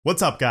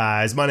What's up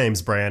guys, my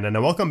name's Brandon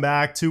and welcome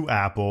back to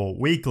Apple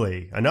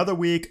Weekly. Another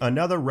week,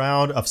 another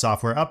round of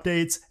software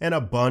updates and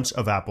a bunch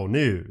of Apple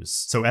news.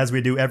 So as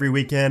we do every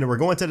weekend, we're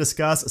going to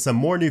discuss some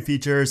more new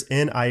features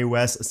in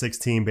iOS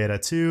 16 Beta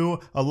 2,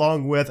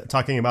 along with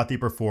talking about the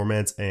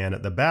performance and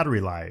the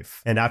battery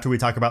life. And after we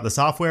talk about the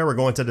software, we're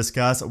going to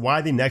discuss why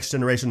the next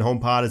generation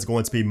HomePod is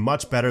going to be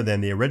much better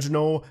than the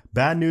original,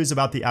 bad news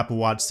about the Apple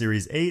Watch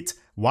Series 8,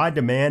 why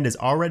demand is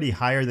already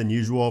higher than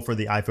usual for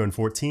the iPhone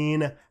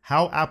 14,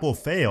 how Apple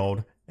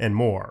failed, and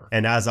more.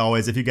 And as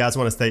always, if you guys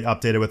want to stay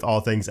updated with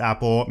all things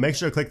Apple, make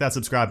sure to click that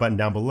subscribe button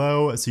down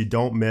below so you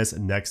don't miss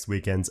next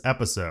weekend's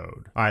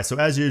episode. All right, so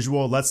as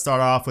usual, let's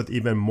start off with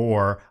even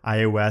more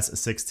iOS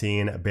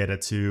 16 Beta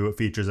 2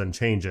 features and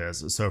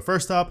changes. So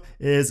first up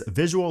is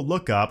visual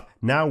lookup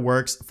now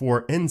works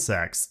for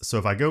insects. So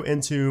if I go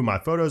into my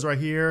photos right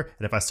here,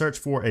 and if I search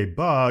for a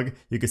bug,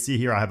 you can see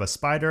here I have a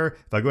spider.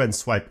 If I go ahead and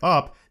swipe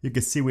up, you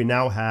can see we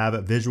now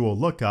have visual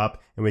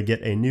lookup and we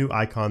get a new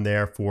icon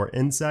there for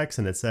insects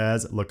and it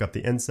says look up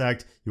the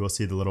insect. You will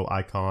see the little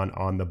icon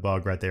on the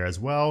bug right there as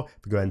well.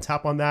 If we go ahead and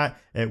tap on that,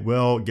 it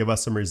will give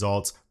us some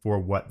results for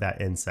what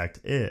that insect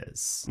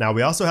is. Now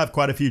we also have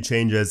quite a few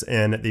changes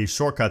in the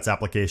shortcuts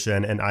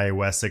application in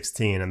iOS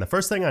 16. And the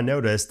first thing I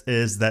noticed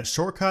is that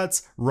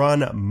shortcuts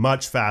run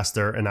much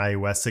faster in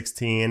iOS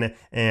 16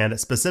 and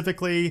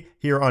specifically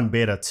here on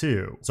Beta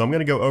 2. So I'm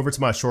gonna go over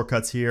to my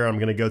shortcuts here. I'm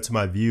gonna go to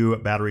my view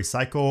battery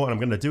cycle and I'm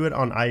gonna do it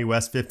on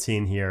iOS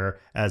 15 here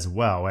as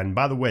well. And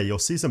by the way, you'll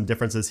see some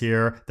differences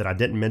here that I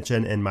didn't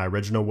mention in my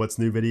original What's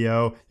New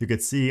video. You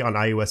could see on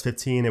iOS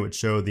 15, it would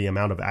show the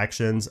amount of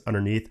actions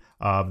underneath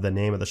of the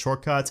name of the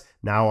shortcut.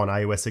 Now on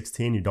iOS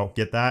 16, you don't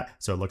get that,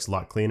 so it looks a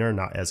lot cleaner,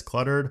 not as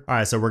cluttered. All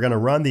right, so we're gonna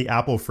run the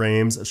Apple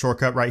Frames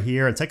shortcut right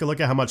here and take a look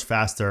at how much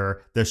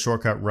faster this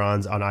shortcut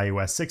runs on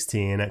iOS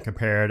 16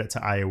 compared to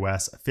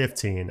iOS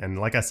 15. And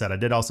like I said, I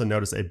did also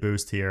notice a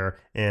boost here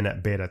in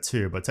Beta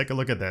 2, but take a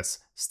look at this.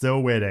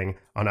 Still waiting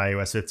on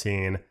iOS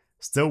 15,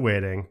 still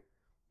waiting.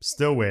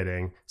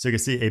 So you can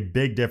see a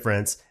big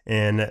difference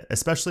in,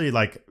 especially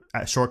like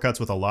shortcuts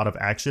with a lot of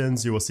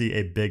actions, you will see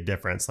a big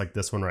difference like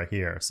this one right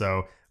here.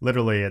 So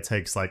literally it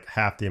takes like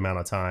half the amount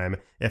of time,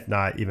 if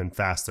not even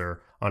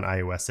faster on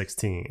iOS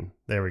 16.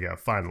 There we go,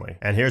 finally.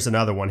 And here's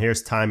another one.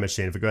 Here's Time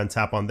Machine. If we go ahead and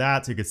tap on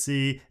that, you can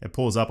see it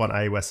pulls up on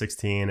iOS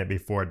 16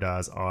 before it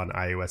does on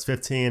iOS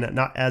 15.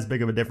 Not as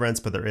big of a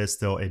difference, but there is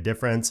still a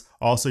difference.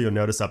 Also, you'll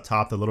notice up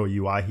top, the little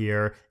UI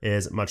here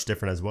is much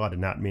different as well. I did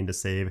not mean to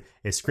save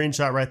a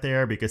screenshot right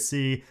there, but you can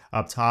see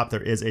up top,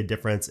 there is a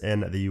difference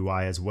in the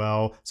UI as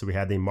well. So we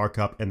had the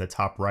markup in the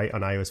top right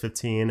on iOS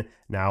 15.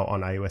 Now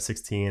on iOS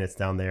 16, it's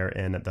down there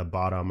in the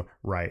bottom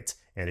right.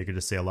 And you can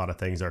just see a lot of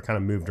things are kind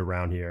of moved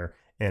around here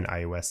in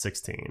iOS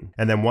 16.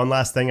 And then one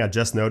last thing I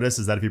just noticed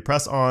is that if you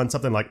press on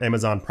something like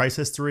Amazon price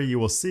history, you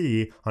will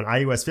see on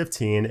iOS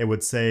 15, it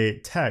would say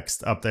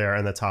text up there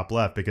in the top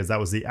left because that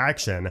was the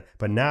action.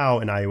 But now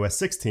in iOS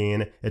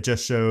 16, it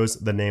just shows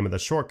the name of the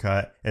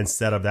shortcut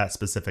instead of that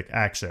specific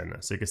action.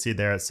 So you can see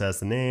there it says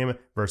the name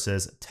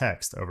versus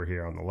text over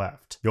here on the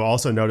left. You'll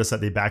also notice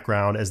that the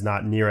background is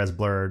not near as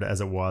blurred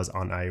as it was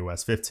on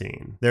iOS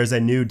 15. There's a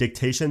new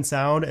dictation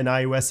sound in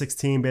iOS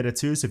 16 Beta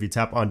 2. So if you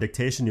tap on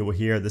dictation, you will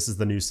hear this is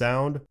the new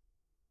sound.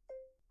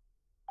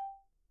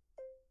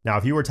 Now,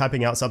 if you were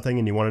typing out something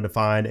and you wanted to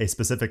find a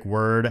specific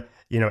word,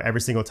 every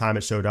single time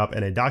it showed up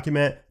in a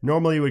document,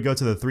 normally you would go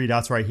to the three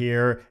dots right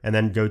here and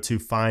then go to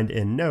find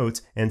in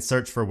note and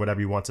search for whatever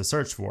you want to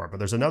search for. But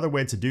there's another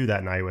way to do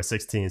that in iOS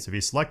 16. So if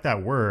you select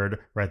that word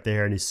right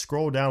there and you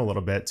scroll down a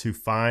little bit to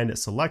find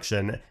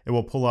selection, it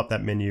will pull up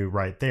that menu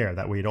right there.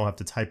 That way you don't have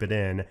to type it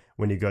in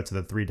when you go to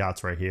the three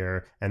dots right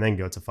here and then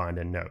go to find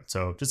in note.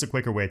 So just a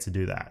quicker way to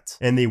do that.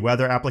 In the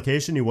weather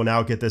application, you will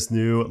now get this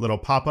new little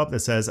pop-up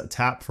that says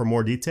tap for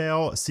more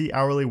detail, see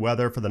hourly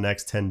weather for the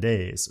next 10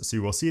 days. So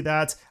you will see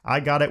that. I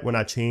got it when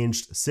I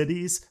changed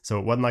cities. So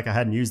it wasn't like I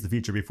hadn't used the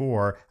feature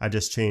before. I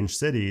just changed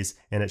cities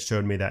and it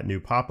showed me that new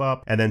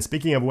pop-up. And then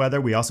speaking of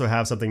weather, we also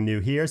have something new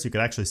here. So you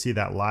can actually see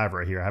that live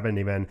right here. I haven't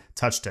even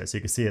touched it. So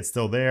you can see it's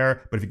still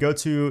there. But if you go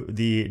to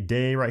the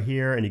day right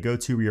here and you go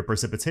to your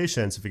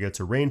precipitation, so if you go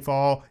to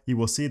rainfall, you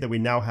will see that we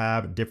now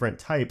have different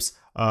types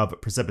of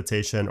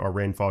precipitation or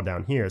rainfall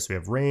down here. So we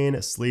have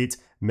rain, sleet,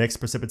 mixed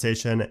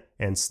precipitation,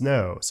 and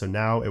snow. So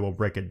now it will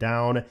break it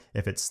down.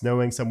 If it's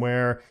snowing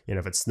somewhere,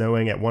 if it's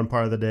snowing at one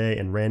part of the day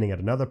and raining at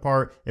another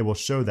part, it will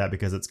show that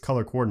because it's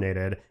color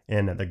coordinated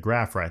in the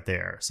graph right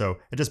there. So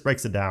it just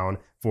breaks it down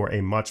for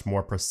a much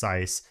more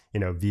precise,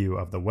 view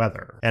of the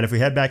weather. And if we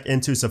head back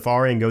into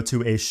Safari and go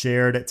to a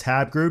shared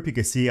tab group, you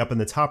can see up in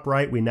the top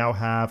right, we now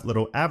have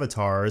little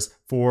avatars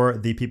for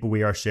the people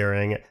we are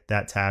sharing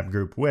that tab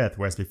group with.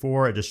 Whereas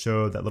before it just showed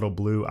code, that little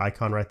blue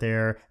icon right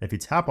there. And if you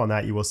tap on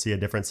that, you will see a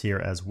difference here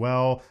as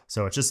well.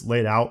 So it's just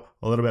laid out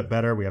a little bit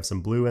better. We have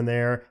some blue in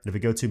there. And if we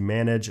go to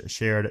manage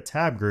shared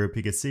tab group,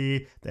 you can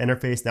see the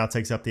interface now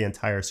takes up the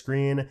entire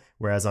screen.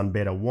 Whereas on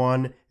beta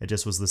 1, it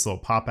just was this little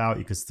pop out.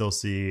 You could still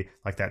see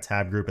like that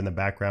tab group in the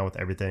background with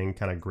everything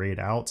kind of grayed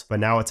out. But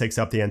now it takes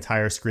up the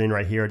entire screen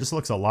right here. It just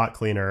looks a lot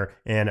cleaner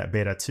in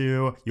beta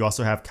 2. You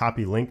also have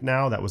copy link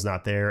now. That was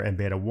not there in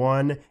beta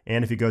 1.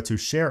 And if you go to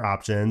share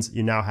options,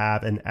 you now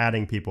have an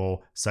adding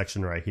people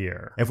section right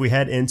here. If we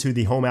head into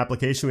the home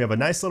application, we have a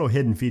nice little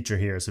hidden feature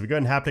here. So if you go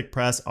and haptic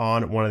press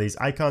on one of these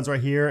icons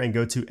right here and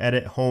go to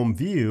edit home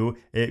view,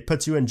 it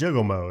puts you in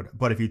jiggle mode.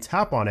 But if you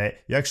tap on it,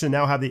 you actually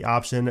now have the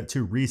option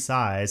to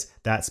resize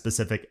that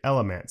specific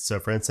element. So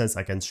for instance,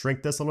 I can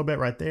shrink this a little bit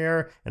right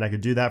there, and I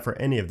could do that for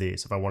any of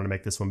these. If I want to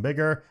make this one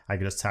bigger, I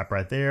could just tap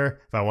right there.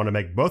 If I want to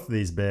make both of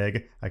these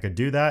big, I could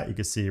do that. You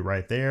can see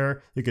right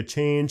there, you could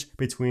change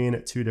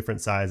between two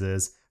different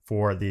sizes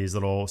for these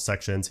little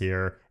sections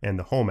here in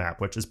the home app,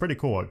 which is pretty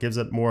cool. It gives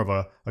it more of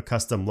a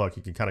custom look.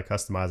 You can kind of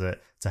customize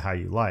it to how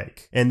you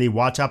like. In the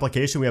watch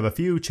application, we have a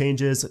few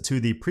changes to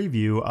the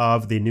preview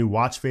of the new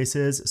watch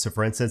faces. So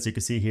for instance, you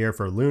can see here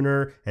for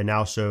lunar, it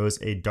now shows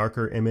a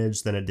darker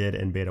image than it did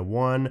in beta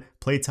 1.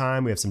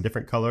 Playtime, we have some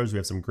different colors. We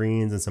have some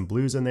greens and some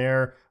blues in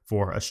there.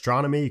 For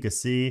astronomy, you can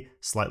see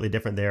slightly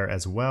different there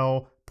as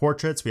well.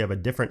 Portraits, we have a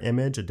different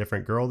image, a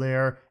different girl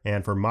there.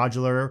 And for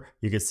modular,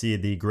 you can see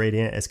the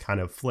gradient is kind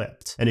of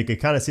flipped. And you can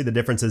kind of see the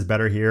differences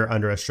better here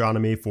under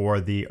astronomy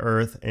for the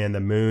Earth and the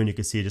moon. You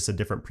can see just a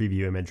different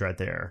preview image right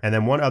there. And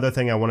then one other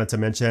thing I wanted to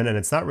mention, and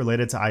it's not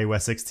related to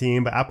iOS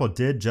 16, but Apple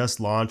did just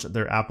launch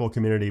their Apple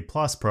Community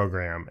Plus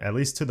program, at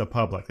least to the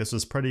public. This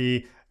was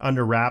pretty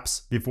under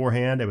wraps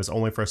beforehand. It was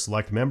only for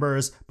select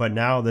members, but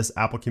now this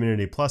Apple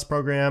Community Plus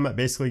program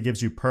basically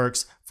gives you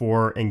perks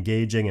for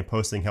engaging and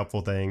posting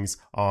helpful things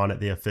on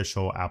the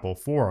official Apple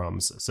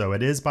forums. So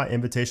it is by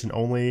invitation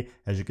only,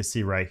 as you can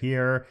see right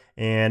here.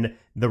 And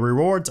the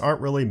rewards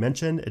aren't really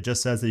mentioned. It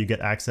just says that you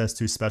get access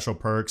to special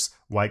perks,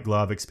 white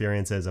glove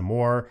experiences, and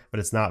more, but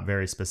it's not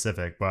very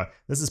specific. But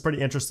this is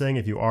pretty interesting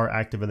if you are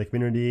active in the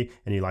community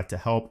and you like to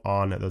help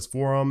on those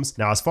forums.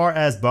 Now, as far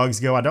as bugs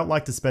go, I don't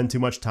like to spend too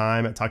much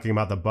time talking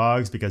about the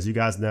bugs because you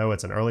guys know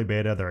it's an early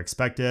beta, they're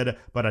expected,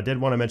 but I did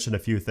want to mention a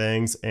few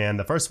things. And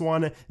the first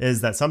one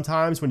is that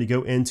sometimes when you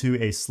go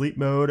into a sleep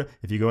mode,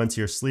 if you go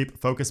into your sleep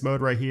focus mode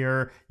right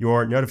here,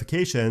 your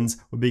notifications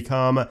will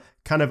become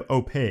kind of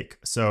opaque.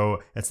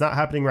 So it's not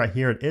happening right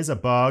here. It is a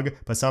bug,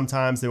 but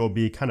sometimes they will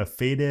be kind of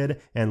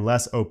faded and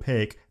less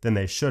opaque than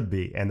they should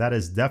be. And that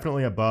is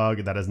definitely a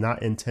bug that is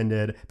not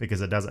intended because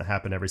it doesn't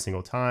happen every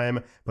single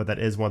time. But that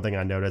is one thing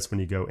I noticed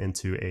when you go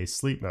into a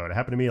sleep mode. It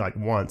happened to me like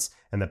once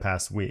in the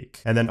past week.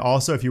 And then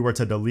also if you were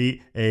to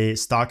delete a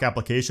stock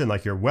application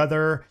like your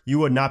weather, you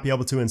would not be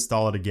able to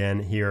install it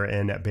again here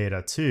in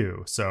beta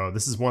 2. So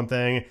this is one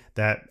thing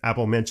that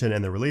Apple mentioned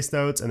in the release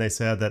notes, and they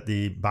said that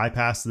the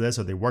bypass to this,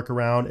 or the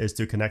workaround, is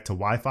to connect to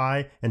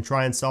Wi-Fi and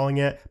try installing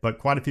it. But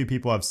quite a few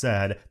people have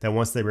said that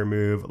once they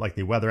remove like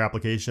the weather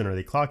application or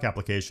the clock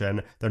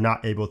application, they're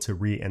not able to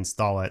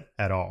reinstall it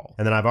at all.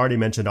 And then I've already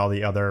mentioned all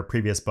the other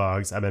previous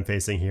bugs I've been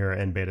facing here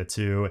in beta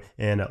 2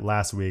 in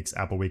last week's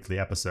Apple Weekly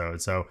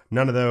episode. So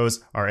none of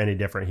those are any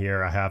different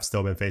here. I have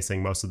still been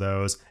facing most of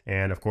those.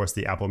 And of course,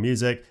 the Apple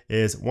Music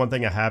is one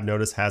thing I have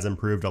noticed has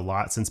improved a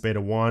lot since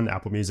beta 1.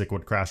 Apple Music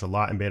would crash a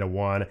lot in beta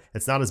 1.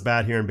 It's not as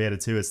bad here in beta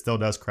 2. It still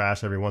does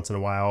crash every once in a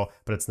while,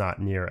 but it's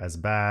not near as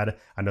bad.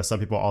 I know some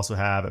people also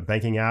have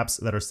banking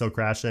apps that are still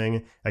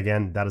crashing.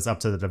 Again, that is up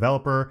to the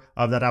developer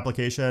of that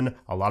application.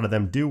 A lot of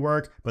them do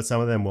work, but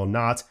some of them will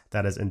not.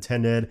 That is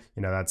intended.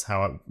 You know, that's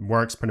how it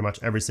works pretty much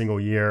every single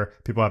year.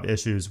 People have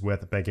issues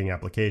with banking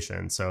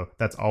applications. So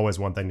that's always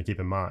one thing to keep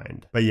in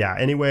mind. But yeah,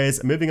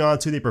 anyways, moving on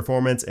to the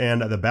performance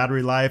and the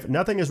battery life,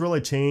 nothing has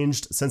really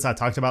changed since I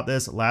talked about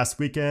this last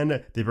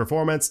weekend. The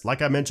performance,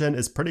 like I mentioned,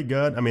 is pretty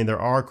good. I mean, there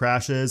are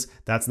crashes.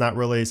 That's not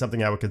really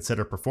something I would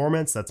consider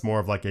performance. That's more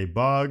of like a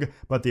bug,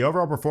 but the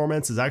overall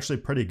performance is actually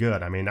pretty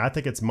good. I mean, I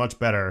think it's much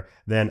better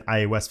than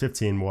iOS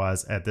 15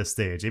 was at this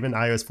stage, even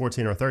iOS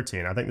 14 or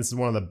 13. I think this is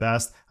one of the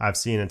best I've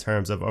seen in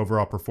terms of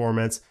overall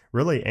performance,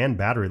 really, and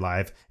battery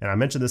life. And I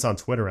mentioned this on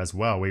Twitter as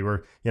well. We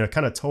were,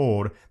 kind of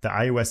told that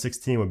iOS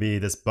 16 would be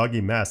this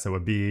buggy mess that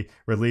would be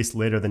released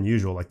later than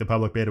usual, like the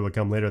public beta would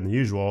come later than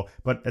usual,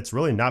 but it's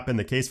really not been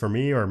the case for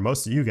me or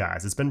most of you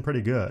guys. It's been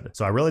pretty good.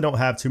 So I really don't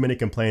have too many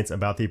complaints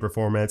about the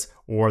performance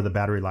or the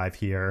battery life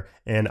here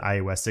in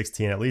iOS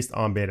 16, at least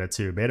on beta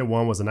 2. Beta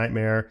 1 was a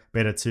nightmare.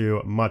 Beta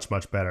 2, much,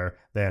 much better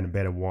than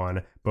beta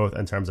 1, both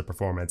in terms of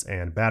performance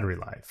and battery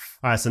life.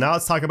 All right, so now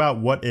let's talk about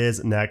what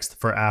is next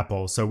for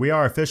Apple. So we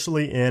are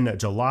officially in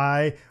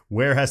July.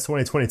 Where has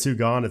 2022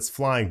 gone? It's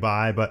flying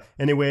by. But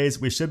anyways,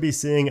 we should be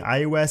seeing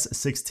iOS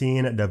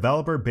 16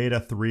 Developer Beta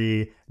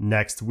 3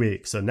 next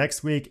week. So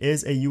next week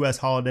is a US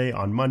holiday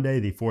on Monday,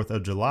 the 4th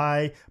of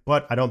July,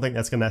 but I don't think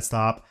that's going to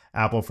stop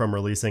Apple from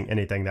releasing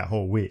anything that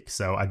whole week.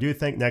 So I do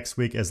think next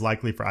week is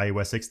likely for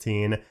iOS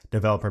 16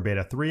 Developer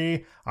Beta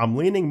 3. I'm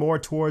leaning more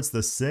towards the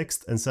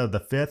 6th instead of the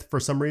 5th for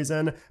some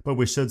reason, but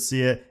we should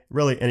see it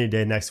really any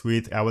day next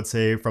week. I would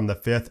say from the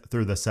 5th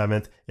through the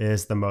 7th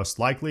is the most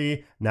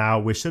likely. Now,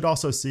 we should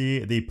also see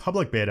the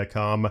public beta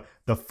come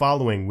the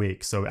following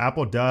week. So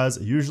Apple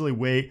does usually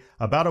wait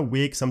about a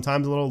week,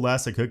 sometimes a little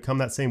less. It could come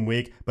that same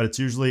week, but it's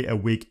usually a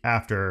week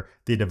after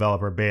the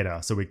developer beta.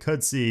 So we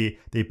could see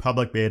the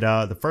public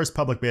beta, the first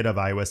public beta of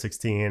iOS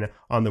 16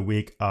 on the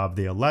week of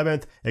the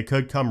 11th. It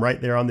could come right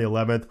there on the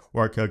 11th,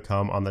 or it could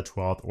come on the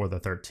 12th or the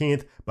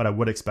 13th, but I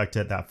would expect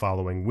it that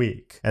following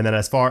week. And then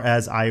as far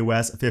as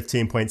iOS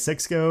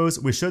 15.6 goes,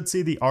 we should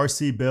see the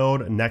RC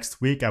build next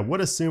week. I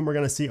would assume we're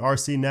going to see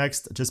RC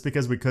next, just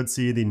because we could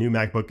see the new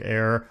MacBook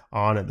Air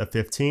on the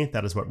 15th.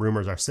 That is what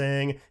rumors are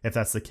saying. If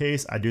that's the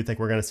case, I do think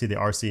we're going to see the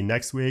RC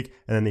next week,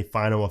 and then the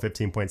final of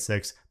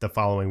 15.6 the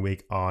following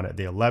week on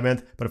the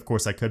 11th. But of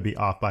course, I could be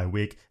off by a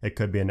week. It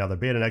could be another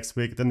beta next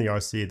week, then the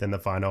RC, then the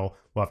final.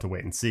 We'll have to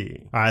wait and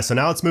see. All right, so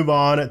now let's move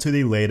on to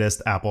the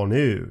latest Apple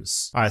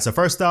news. All right, so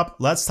first up,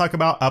 let's talk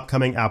about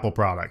upcoming Apple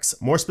products.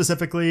 More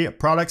specifically,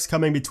 products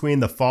coming between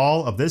the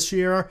fall of this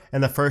year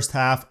and the first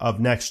half of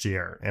next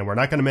year. And we're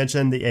not going to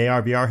mention the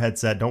AR VR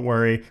headset. Don't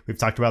worry. We've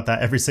talked about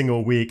that every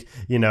single week,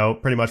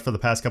 pretty much for the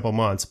past couple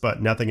months,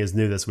 but nothing is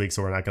new this week,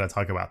 so we're not going to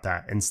talk about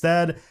that.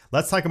 Instead,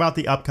 let's talk about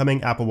the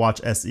upcoming Apple Watch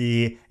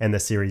SE and the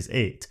Series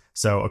 8.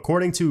 So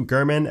according to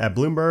Gurman at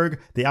Bloomberg,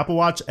 the Apple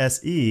Watch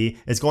SE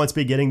is going to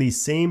be getting the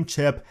same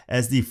chip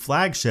as the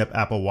flagship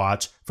Apple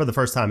Watch for the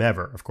first time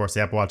ever. Of course,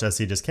 the Apple Watch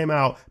SE just came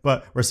out,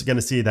 but we're going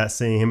to see that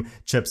same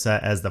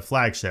chipset as the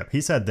flagship.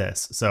 He said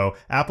this: so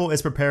Apple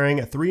is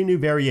preparing 3 new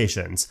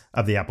variations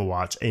of the Apple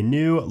Watch: a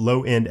new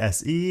low-end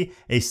SE,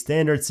 a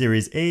standard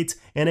Series 8,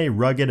 and a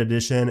rugged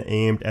edition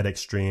aimed at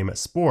extreme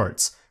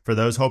sports. For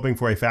those hoping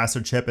for a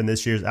faster chip in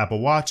this year's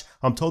Apple Watch,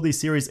 I'm told the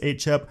Series 8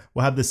 chip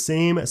will have the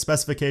same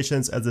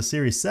specifications as the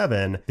Series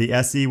 7. The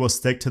SE will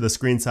stick to the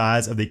screen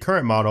size of the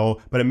current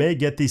model, but it may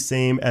get the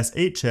same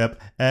S8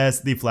 chip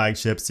as the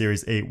flagship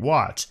Series 8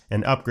 watch,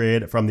 an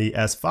upgrade from the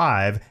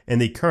S5 and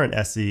the current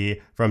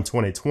SE from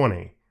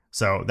 2020.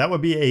 So that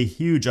would be a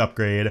huge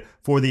upgrade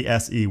for the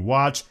SE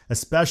watch,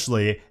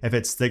 especially if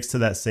it sticks to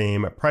that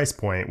same price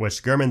point,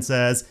 which Gurman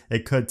says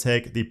it could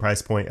take the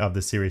price point of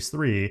the Series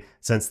 3,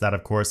 since that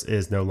of course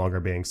is no longer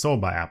being sold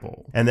by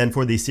Apple. And then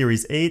for the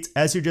Series 8,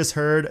 as you just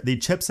heard, the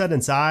chipset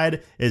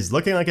inside is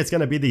looking like it's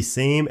going to be the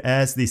same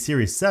as the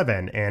Series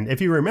 7. And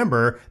if you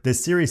remember, the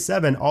Series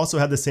 7 also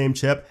had the same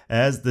chip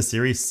as the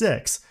Series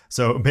 6.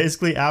 So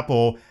basically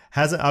Apple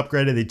hasn't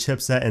upgraded the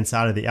chipset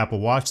inside of the Apple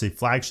Watch, the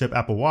flagship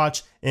Apple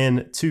Watch,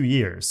 in 2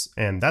 years.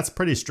 And that's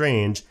pretty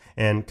strange,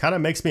 and kind of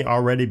makes me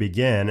already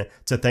begin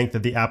to think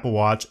that the Apple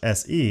Watch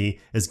SE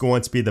is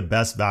going to be the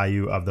best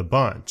value of the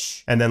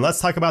bunch. And then let's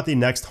talk about the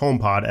next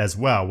HomePod as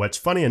well, which,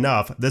 funny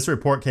enough, this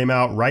report came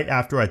out right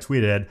after I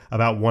tweeted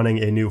about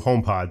wanting a new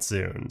HomePod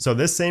soon. So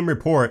this same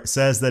report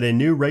says that a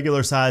new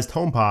regular-sized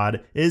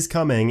HomePod is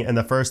coming in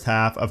the first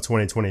half of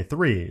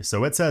 2023.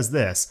 So it says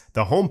this: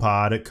 the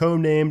HomePod,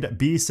 codenamed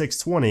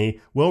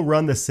B620, will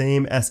run the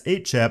same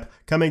S8 chip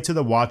coming to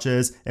the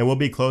watches and will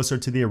be closer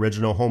to the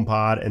original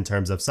HomePod in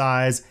terms of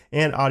size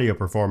and audio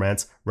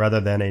performance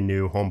rather than a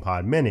new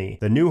HomePod mini.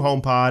 The new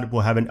HomePod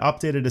will have an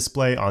updated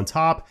display on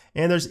top,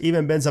 and there's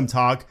even been some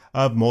talk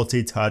of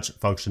multi-touch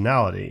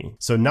functionality.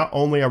 So not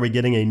only are we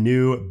getting a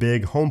new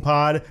big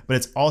HomePod, but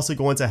it's also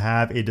going to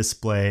have a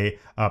display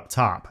up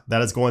top.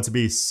 That is going to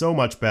be so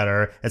much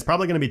better. It's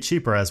probably going to be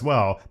cheaper as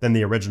well than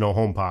the original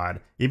HomePod.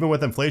 Even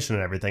with inflation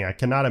and everything, I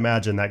cannot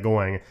imagine that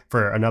going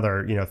for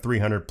another,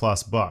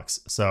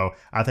 $300+. So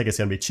I think it's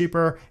going to be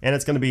cheaper, and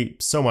it's going to be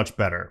so much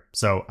better.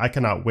 So I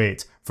cannot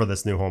wait for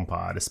this new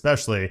HomePod,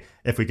 especially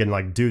if we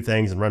can do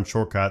things and run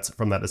shortcuts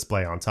from that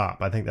display on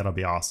top. I think that'll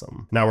be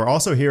awesome. Now, we're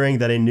also hearing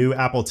that a new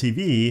Apple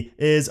TV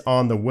is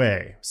on the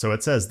way. So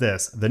it says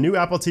this: the new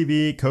Apple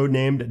TV,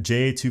 codenamed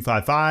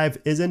J255,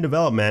 is in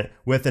development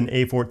with an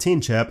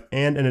A14 chip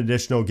and an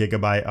additional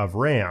gigabyte of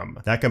RAM.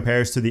 That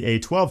compares to the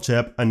A12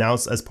 chip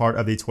announced as part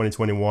of the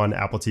 2021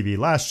 Apple TV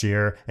last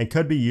year, and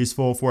could be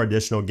useful for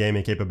additional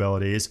gaming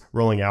capabilities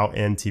rolling out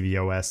in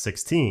tvOS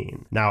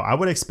 16. Now, I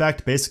would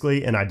expect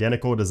basically an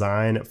identical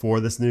design for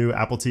this new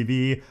Apple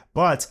TV,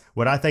 but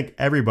what I think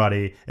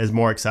everybody is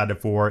more excited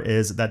for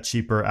is that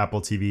cheaper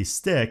Apple TV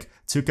stick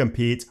to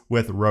compete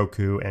with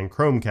Roku and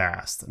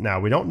Chromecast. Now,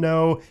 we don't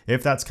know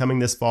if that's coming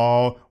this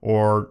fall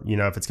or,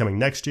 if it's coming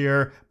next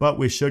year, but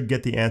we should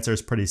get the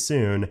answers pretty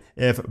soon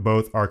if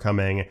both are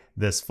coming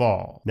this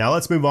fall. Now,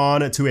 let's move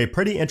on to a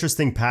pretty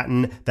interesting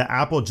patent that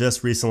Apple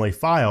just recently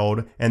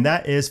filed, and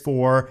that is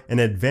for an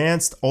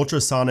advanced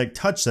ultrasonic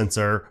touch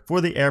sensor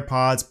for the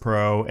AirPods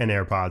Pro and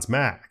AirPods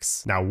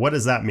Max. Now, what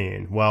does that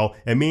mean? Well,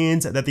 it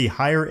means that the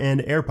higher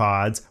end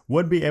AirPods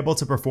would be able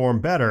to perform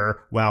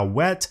better while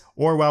wet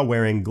or while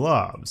wearing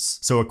gloves.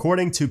 So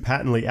according to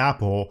patently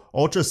Apple,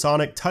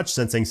 ultrasonic touch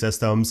sensing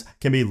systems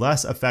can be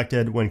less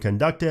affected when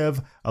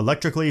conductive,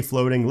 electrically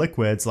floating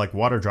liquids like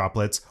water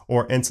droplets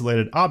or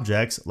insulated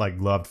objects like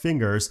gloved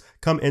fingers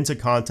come into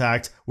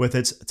contact with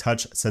its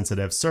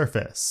touch-sensitive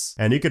surface.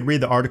 And you could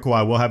read the article,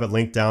 I will have it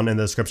linked down in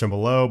the description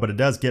below, but it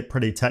does get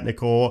pretty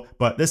technical,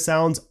 but this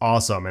sounds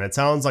awesome, and it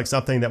sounds like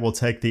something that will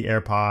take the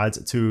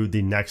AirPods to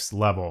the next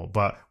level,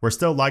 but we're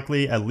still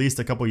likely at least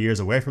a couple years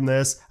away from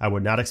this. I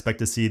would not expect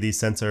to see these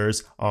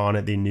sensors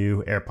on the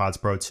new AirPods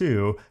Pro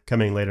 2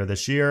 coming later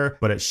this year,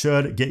 but it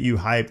should get you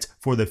hyped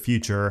for the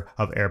future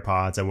of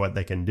AirPods and what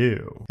they can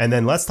do. And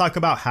then let's talk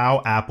about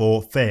how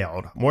Apple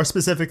failed. More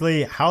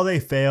specifically, how they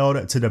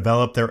failed to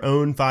develop their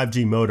own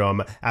 5G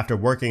modem after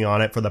working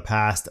on it for the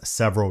past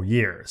several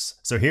years.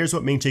 So here's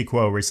what Ming-Chi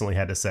Kuo recently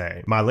had to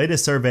say. My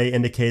latest survey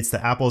indicates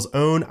that Apple's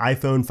own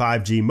iPhone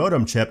 5G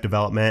modem chip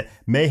development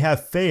may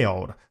have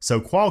failed, so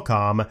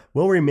Qualcomm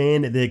will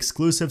remain the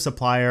exclusive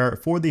supplier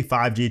for the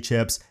 5G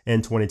chips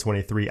in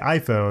 2023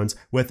 iPhones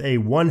with a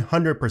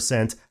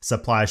 100%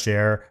 supply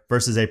share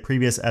versus a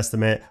previous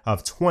estimate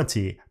of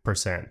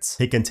 20%.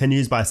 He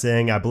continues by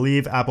saying, I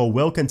believe Apple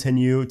will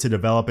continue to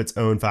develop its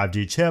own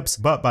 5G chips,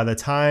 but by the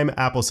time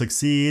Apple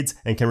succeeds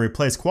and can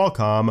replace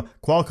Qualcomm,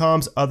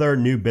 Qualcomm's other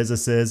new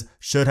businesses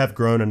should have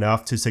grown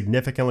enough to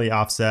significantly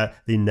offset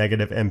the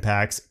negative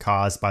impacts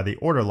caused by the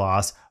order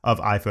loss of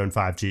iPhone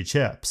 5G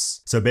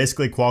chips. So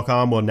basically,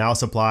 Qualcomm will now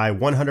supply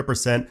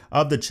 100%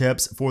 of the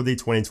chips for the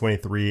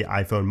 2023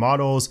 iPhone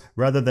models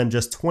rather than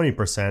just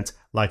 20%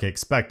 like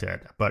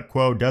expected. But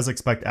Kuo does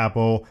expect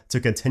Apple to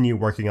continue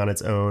working on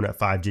its own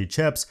 5G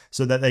chips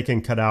so that they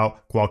can cut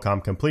out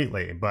Qualcomm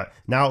completely. But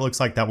now it looks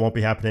like that won't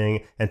be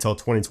happening until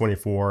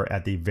 2024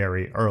 at the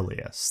very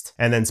earliest.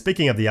 And then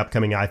speaking of the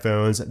upcoming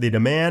iPhones, the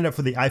demand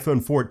for the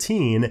iPhone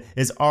 14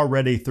 is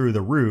already through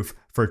the roof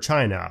for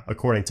China,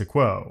 according to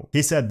Kuo.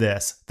 He said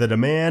this, the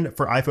demand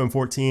for iPhone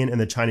 14 in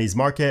the Chinese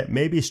market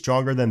may be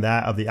stronger than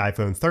that of the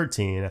iPhone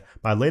 13.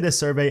 My latest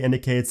survey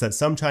indicates that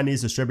some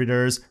Chinese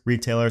distributors,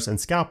 retailers, and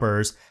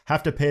scalpers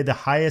have to pay the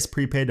highest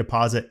prepaid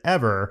deposit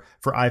ever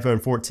for iPhone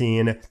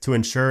 14 to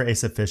ensure a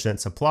sufficient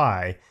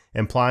supply,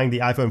 implying the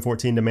iPhone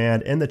 14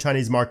 demand in the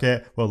Chinese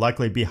market will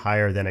likely be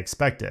higher than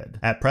expected.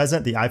 At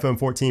present, the iPhone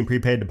 14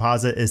 prepaid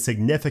deposit is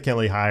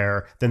significantly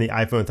higher than the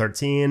iPhone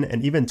 13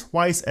 and even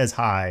twice as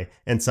high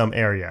in some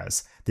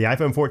areas. The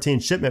iPhone 14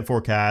 shipment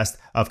forecast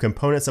of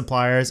component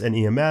suppliers and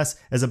EMS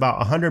is about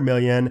 100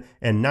 million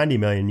and 90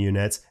 million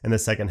units in the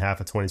second half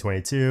of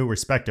 2022,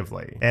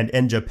 respectively. And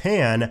in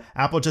Japan,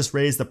 Apple just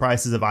raised the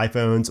prices of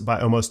iPhones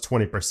by almost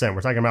 20%.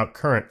 We're talking about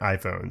current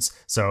iPhones.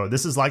 So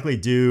this is likely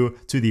due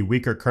to the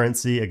weaker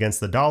currency against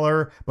the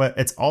dollar, but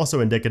it's also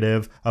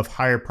indicative of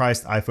higher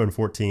priced iPhone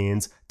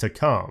 14s to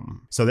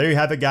come. So there you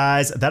have it,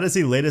 guys. That is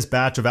the latest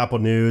batch of Apple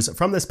news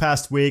from this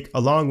past week,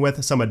 along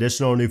with some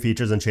additional new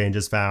features and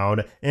changes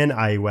found in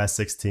iOS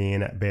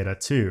 16 Beta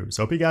 2.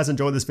 So hope you guys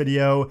enjoyed this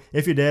video.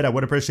 If you did, I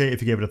would appreciate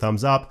if you gave it a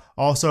thumbs up.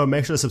 Also,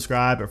 make sure to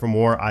subscribe for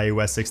more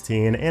iOS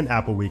 16 and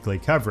Apple Weekly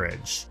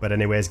coverage. But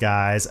anyways,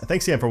 guys,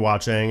 thanks again for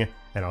watching,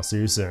 and I'll see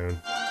you soon.